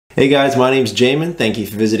Hey guys, my name's Jamin. Thank you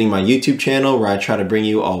for visiting my YouTube channel where I try to bring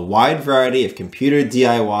you a wide variety of computer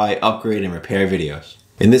DIY, upgrade, and repair videos.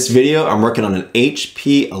 In this video, I'm working on an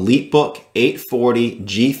HP Elitebook 840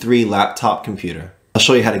 G3 laptop computer. I'll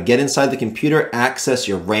show you how to get inside the computer, access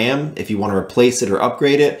your RAM if you want to replace it or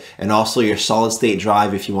upgrade it, and also your solid state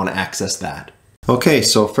drive if you want to access that. Okay,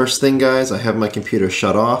 so first thing guys, I have my computer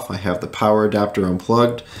shut off. I have the power adapter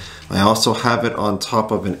unplugged. I also have it on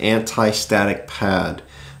top of an anti-static pad.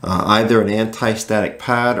 Either an anti-static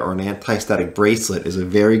pad or an anti-static bracelet is a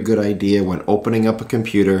very good idea when opening up a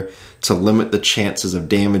computer to limit the chances of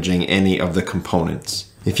damaging any of the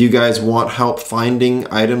components. If you guys want help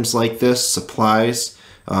finding items like this, supplies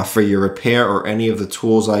for your repair, or any of the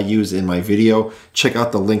tools I use in my video, check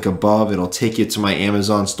out the link above. It'll take you to my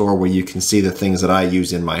Amazon store where you can see the things that I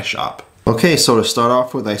use in my shop. Okay, so to start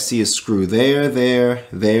off with, I see a screw there.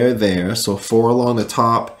 So 4 along the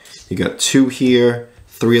top, you got 2 here,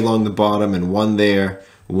 3 along the bottom, and 1 there,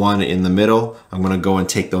 1 in the middle. I'm gonna go and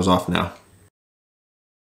take those off now.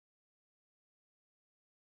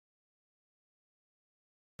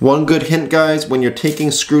 One good hint guys, when you're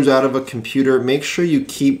taking screws out of a computer, make sure you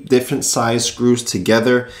keep different size screws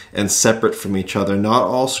together and separate from each other. Not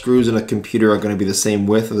all screws in a computer are gonna be the same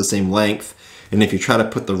width or the same length. And if you try to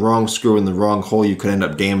put the wrong screw in the wrong hole, you could end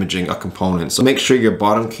up damaging a component. So make sure your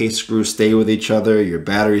bottom case screws stay with each other, your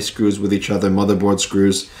battery screws with each other, motherboard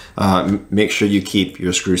screws. Make sure you keep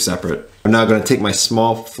your screws separate. I'm now going to take my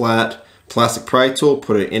small flat plastic pry tool,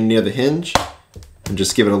 put it in near the hinge, and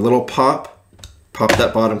just give it a little pop. Pop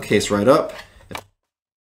that bottom case right up. As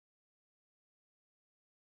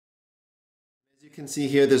you can see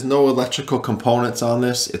here, there's no electrical components on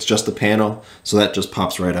this. It's just a panel, so that just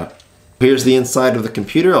pops right up. Here's the inside of the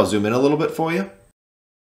computer. I'll zoom in a little bit for you.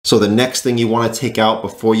 So the next thing you want to take out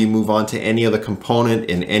before you move on to any other component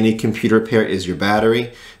in any computer repair is your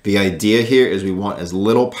battery. The idea here is we want as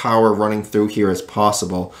little power running through here as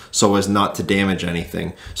possible so as not to damage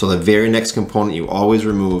anything. So the very next component you always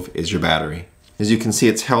remove is your battery. As you can see,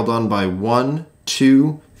 it's held on by 1,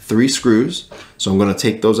 2, 3 screws. So I'm going to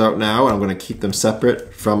take those out now, and I'm going to keep them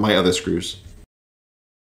separate from my other screws.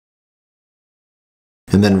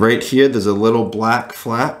 And then right here, there's a little black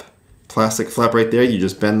flap, plastic flap right there. You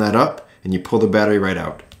just bend that up and you pull the battery right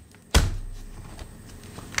out.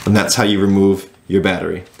 And that's how you remove your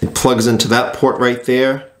battery. It plugs into that port right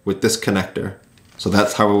there with this connector. So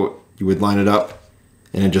that's how you would line it up,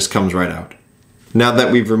 and it just comes right out. Now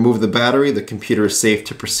that we've removed the battery, the computer is safe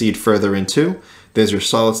to proceed further into. There's your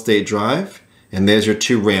solid state drive, and there's your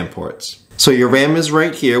 2 RAM ports. So your RAM is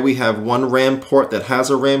right here. We have 1 RAM port that has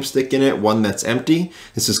a RAM stick in it, 1 that's empty.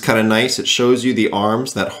 This is kind of nice. It shows you the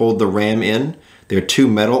arms that hold the RAM in. They're 2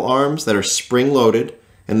 metal arms that are spring loaded,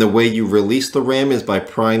 and the way you release the RAM is by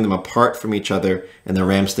prying them apart from each other, and the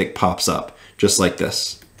RAM stick pops up, just like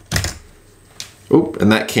this. Oop,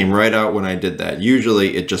 and that came right out when I did that.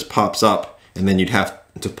 Usually it just pops up and then you'd have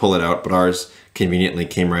to pull it out, but ours conveniently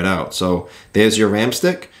came right out. So there's your RAM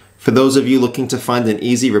stick. For those of you looking to find an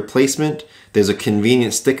easy replacement, there's a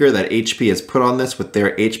convenient sticker that HP has put on this with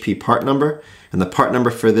their HP part number, and the part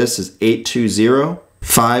number for this is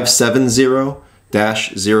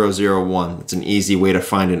 820-570-001. It's an easy way to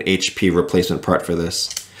find an HP replacement part for this.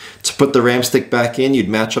 To put the RAM stick back in, you'd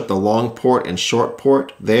match up the long port and short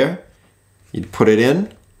port there. You'd put it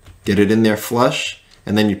in, get it in there flush,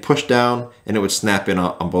 and then you'd push down and it would snap in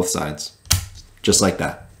on both sides. Just like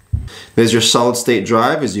that. There's your solid state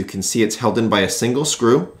drive. As you can see, it's held in by a single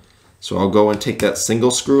screw. So I'll go and take that single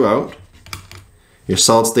screw out. Your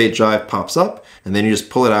solid state drive pops up, and then you just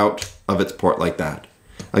pull it out of its port like that.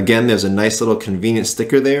 Again, there's a nice little convenient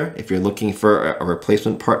sticker there. If you're looking for a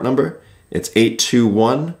replacement part number, it's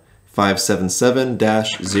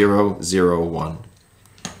 821-577-001.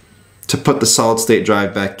 To put the solid state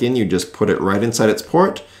drive back in, you just put it right inside its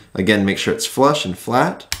port. Again, make sure it's flush and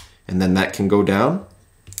flat, and then that can go down.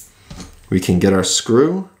 We can get our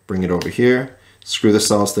screw, bring it over here, screw the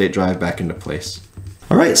solid state drive back into place.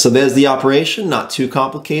 All right, so there's the operation. Not too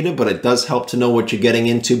complicated, but it does help to know what you're getting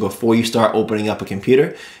into before you start opening up a computer.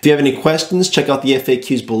 If you have any questions, check out the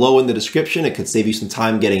FAQs below in the description. It could save you some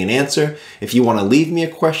time getting an answer. If you want to leave me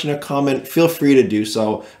a question or comment, feel free to do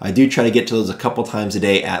so. I do try to get to those a couple times a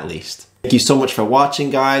day at least. Thank you so much for watching,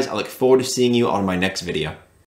 guys. I look forward to seeing you on my next video.